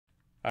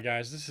Hi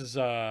guys, this is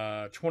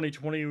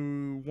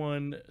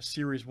 2021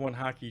 Series 1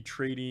 Hockey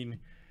Trading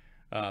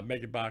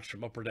Mega Box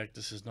from Upper Deck.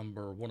 This is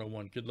number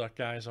 101. Good luck,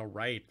 guys. All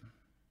right.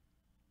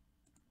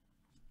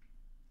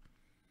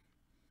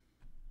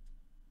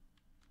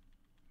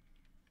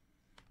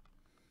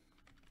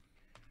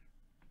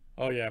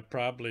 Oh, yeah,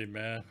 probably,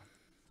 man.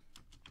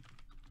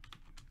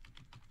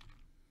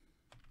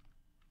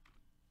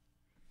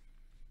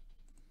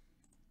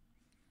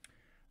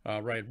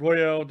 All right,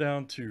 Royale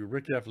down to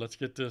Rick F. Let's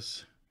get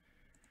this.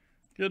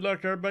 Good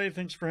luck, everybody.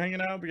 Thanks for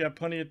hanging out. We got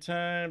plenty of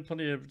time,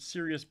 plenty of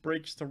serious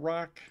breaks to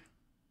rock.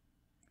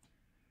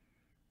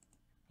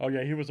 Oh,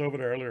 yeah, he was over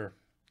there earlier.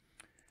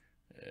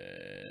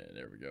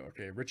 There we go.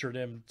 Okay, Richard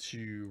M.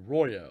 to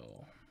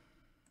Royale.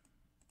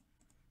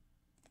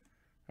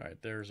 All right,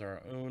 there's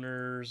our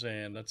owners,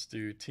 and let's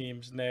do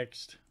teams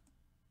next.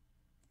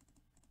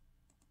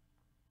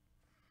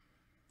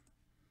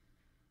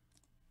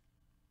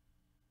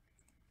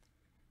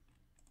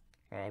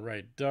 All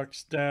right,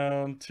 Ducks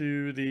down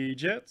to the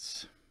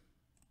Jets.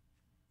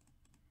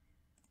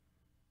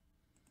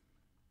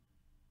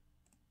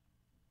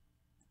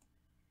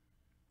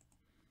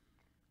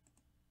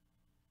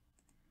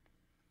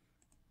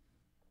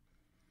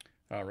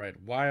 All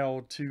right,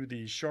 Wild to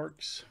the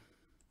Sharks.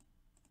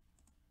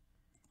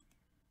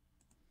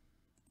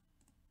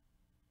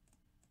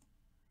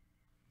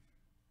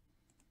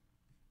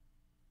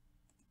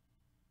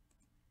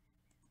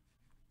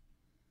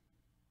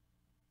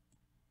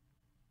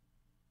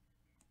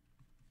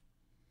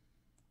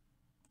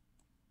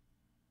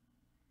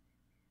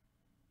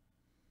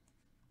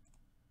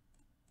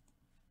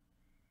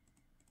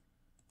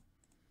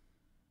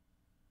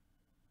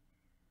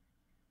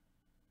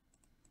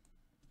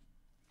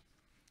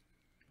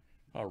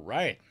 All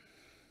right.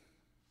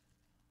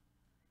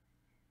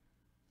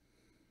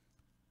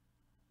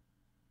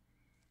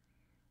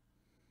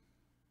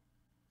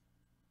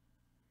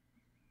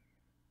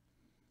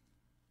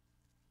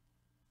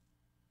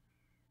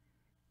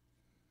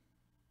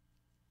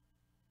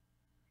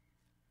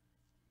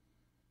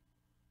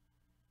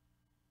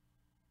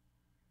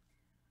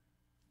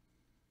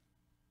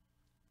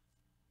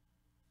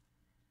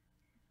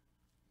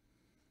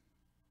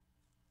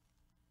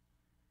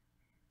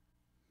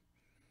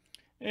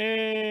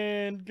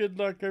 And good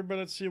luck,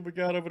 everybody. Let's see what we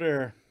got over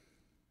there.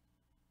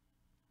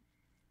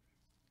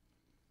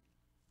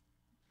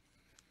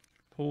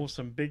 Pull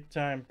some big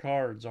time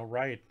cards. All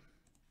right.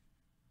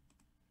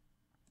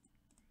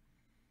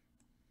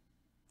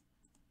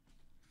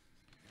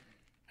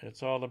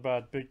 It's all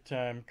about big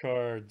time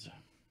cards.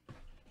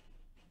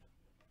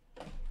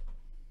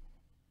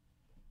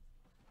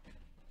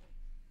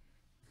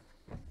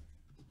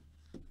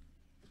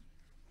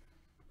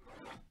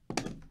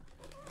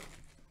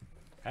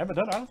 I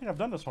don't think I've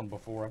done this one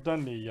before. I've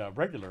done the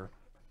regular.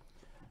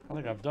 I don't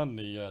think I've done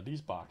the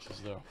these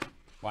boxes though.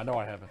 Well, I know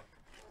I haven't.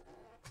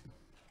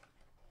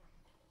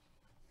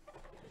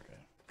 Okay.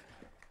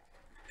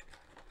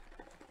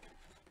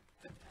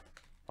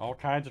 All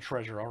kinds of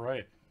treasure. All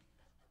right.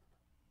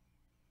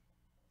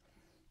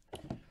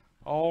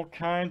 All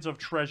kinds of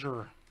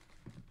treasure.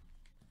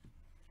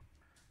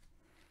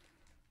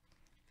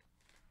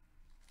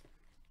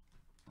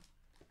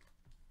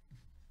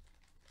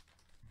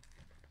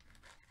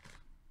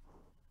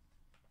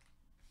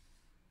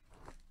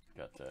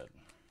 Got that.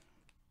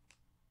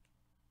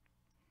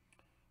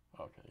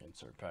 Okay,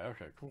 insert pack.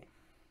 Okay, cool.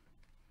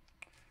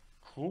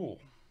 Cool.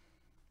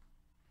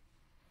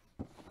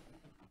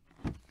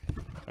 All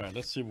right,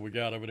 let's see what we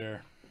got over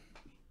there.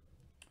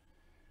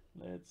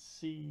 Let's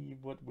see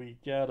what we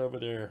got over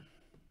there.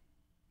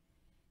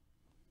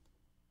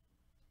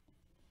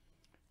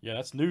 Yeah,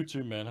 that's new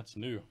too, man. That's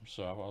new.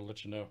 So I'll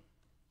let you know.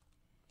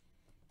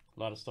 A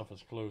lot of stuff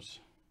is close.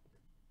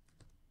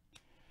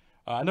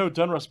 I know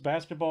Dunruss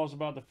basketball is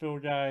about to fill,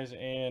 guys,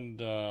 and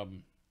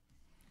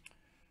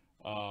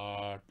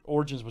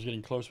Origins was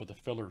getting close with the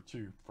filler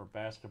too for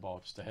basketball.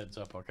 Just a heads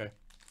up, okay?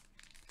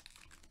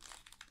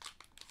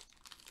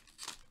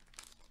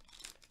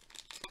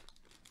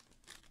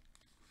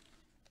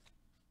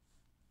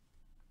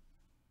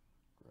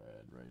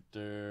 Right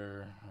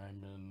there.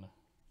 I'm in.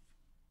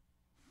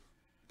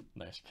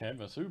 Nice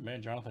canvas. Ooh,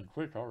 man, Jonathan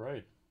Quick. All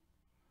right.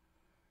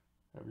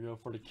 There we go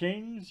for the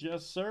Kings.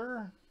 Yes,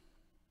 sir.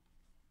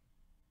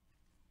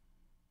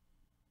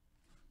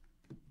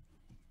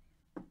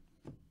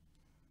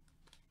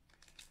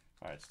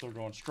 All right, still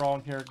going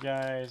strong here,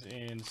 guys,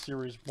 in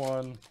Series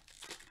 1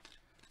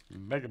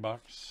 Mega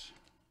Box.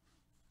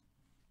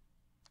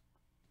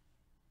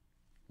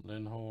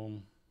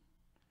 Lindholm.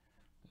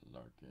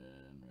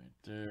 Larkin right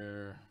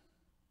there.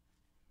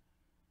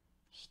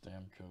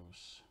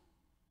 Stamkos.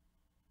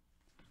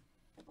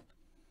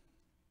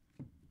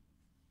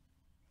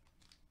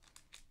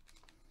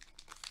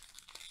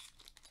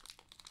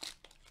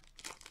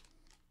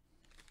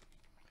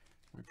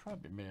 We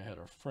probably may have had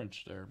a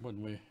French there,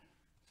 wouldn't we?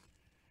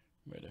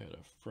 Might have had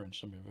a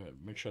French. Let me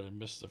make sure I didn't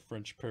miss the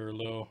French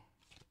parallel.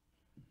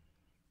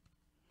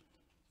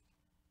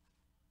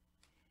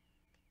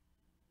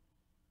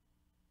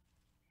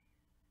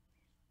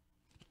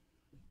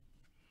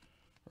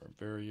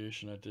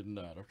 variation. I did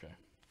not. Okay.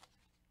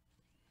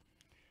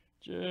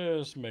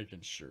 Just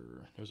making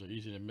sure. Those are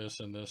easy to miss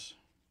in this.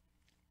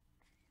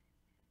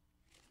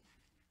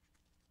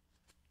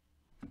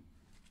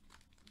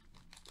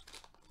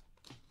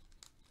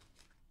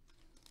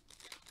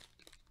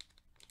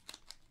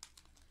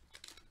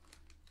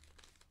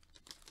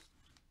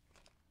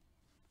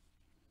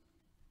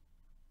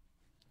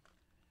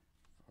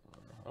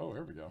 Oh,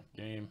 here we go.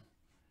 Game.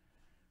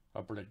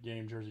 Upper deck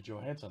game jersey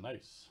Johansson.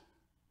 Nice.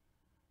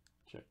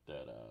 Check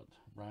that out.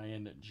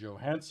 Ryan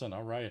Johansson.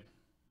 All right.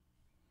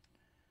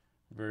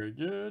 Very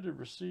good. It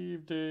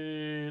received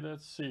a,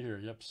 let's see here.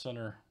 Yep,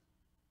 center.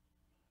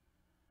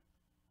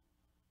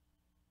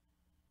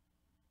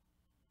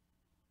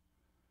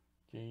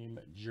 Game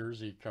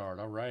jersey card.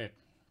 All right.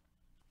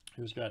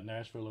 Who's got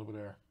Nashville over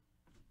there?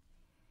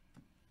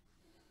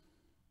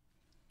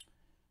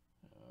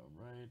 All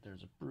right.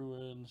 There's a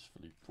Bruins.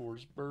 Philippe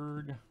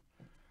Forsberg.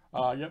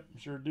 Yep,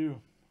 sure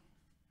do.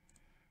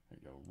 There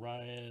you go.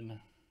 Ryan.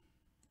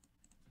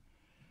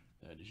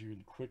 That is you.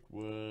 Quick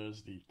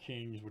was the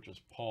Kings, which is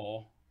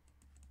Paul.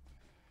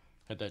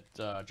 Had that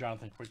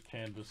Jonathan Quick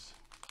canvas.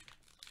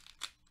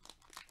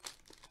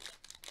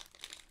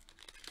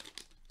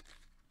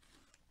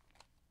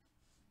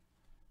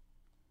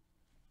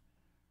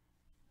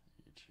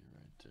 Get you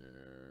right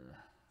there.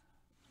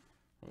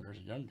 Oh, there's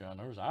a Young Gun.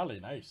 There's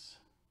Ali. Nice.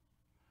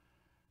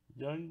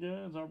 Young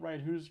Guns. All right,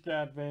 who's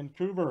got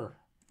Vancouver?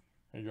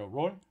 There you go,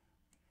 Roy.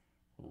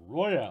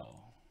 Royale.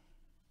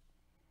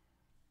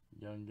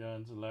 Young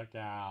Guns, look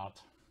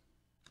out.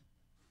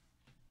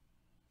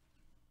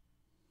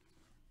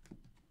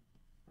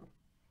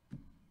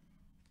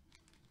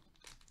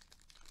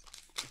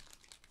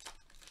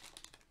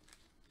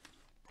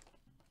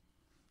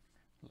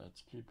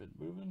 Let's keep it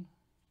moving.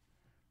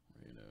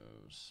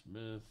 Reno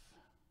Smith.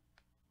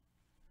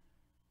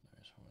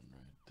 Nice one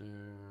right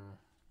there.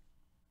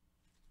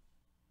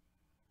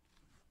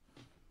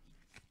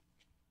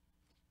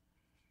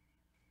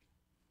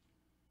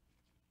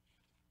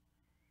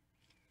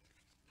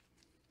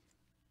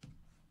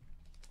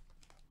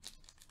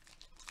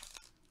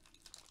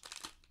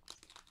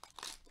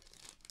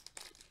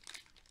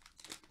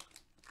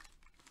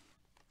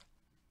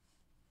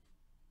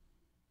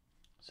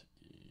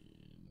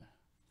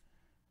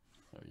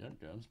 Young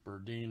Guns.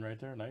 Burdine right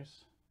there.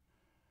 Nice.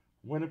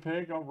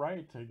 Winnipeg. All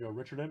right. There you go.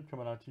 Richard M.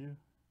 coming out to you.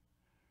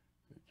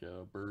 There you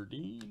go.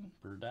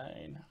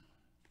 Burdine.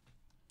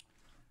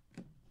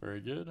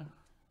 Very good.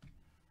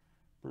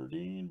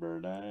 Burdine.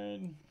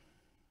 Kadri.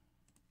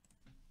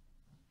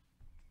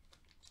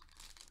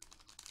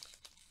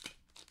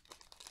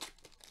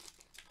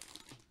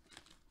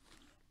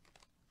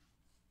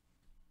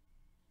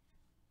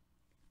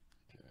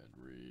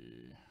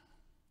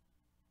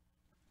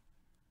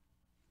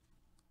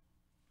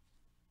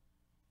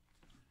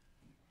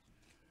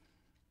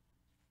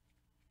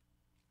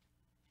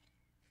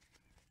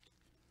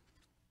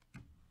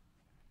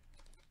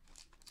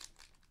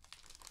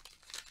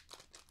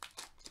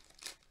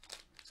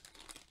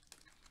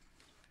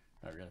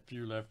 I've got a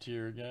few left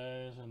here,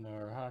 guys, in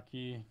our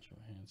hockey.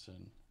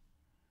 Johansson.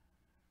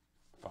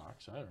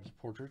 Fox. There's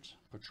portraits.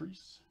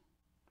 Patrice.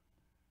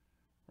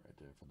 Right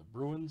there for the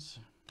Bruins.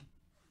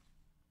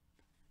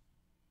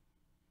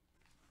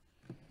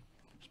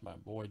 It's my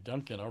boy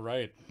Duncan. All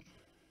right.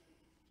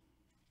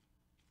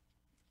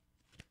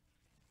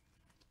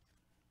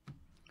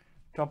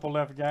 Couple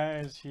left,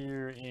 guys,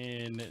 here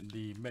in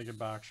the Mega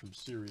Box from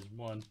Series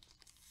 1.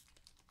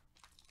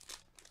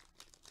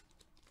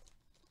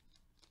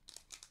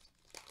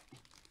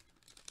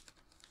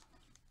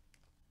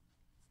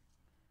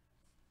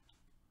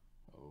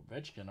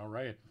 Ovechkin, all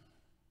right.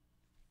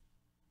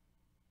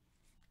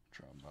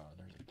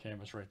 There's a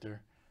canvas right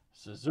there.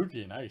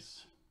 Suzuki,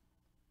 nice.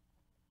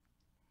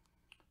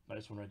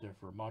 Nice one right there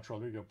for Montreal.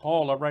 There you go.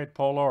 Paul, all right,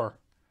 Paul R.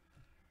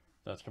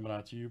 That's coming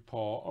out to you,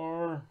 Paul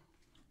R.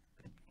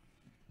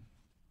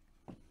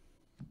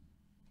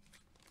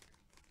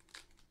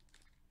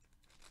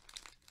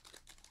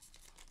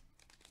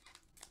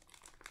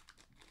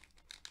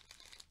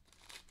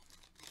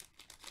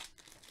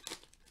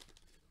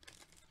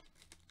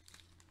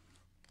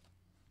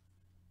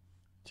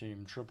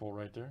 Team triple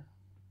right there.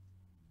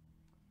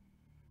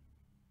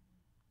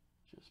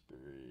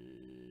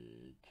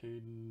 Jesperi,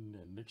 Caden,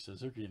 and Nick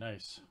Suzuki.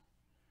 Nice.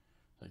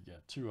 They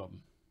got two of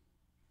them.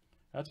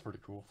 That's pretty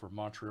cool for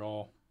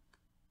Montreal.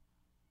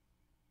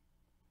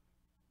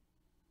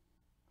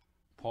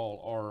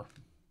 Paul R.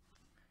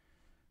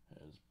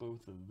 has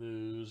both of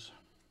those.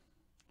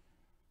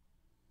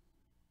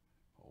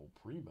 Oh,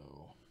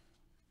 Primo.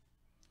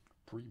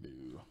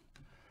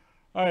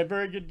 All right,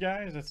 very good,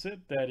 guys. That's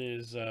it. That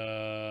is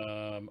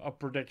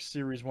Upper Deck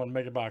Series 1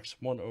 Mega Box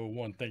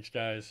 101. Thanks,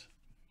 guys.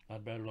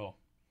 Not bad at all.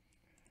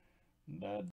 Not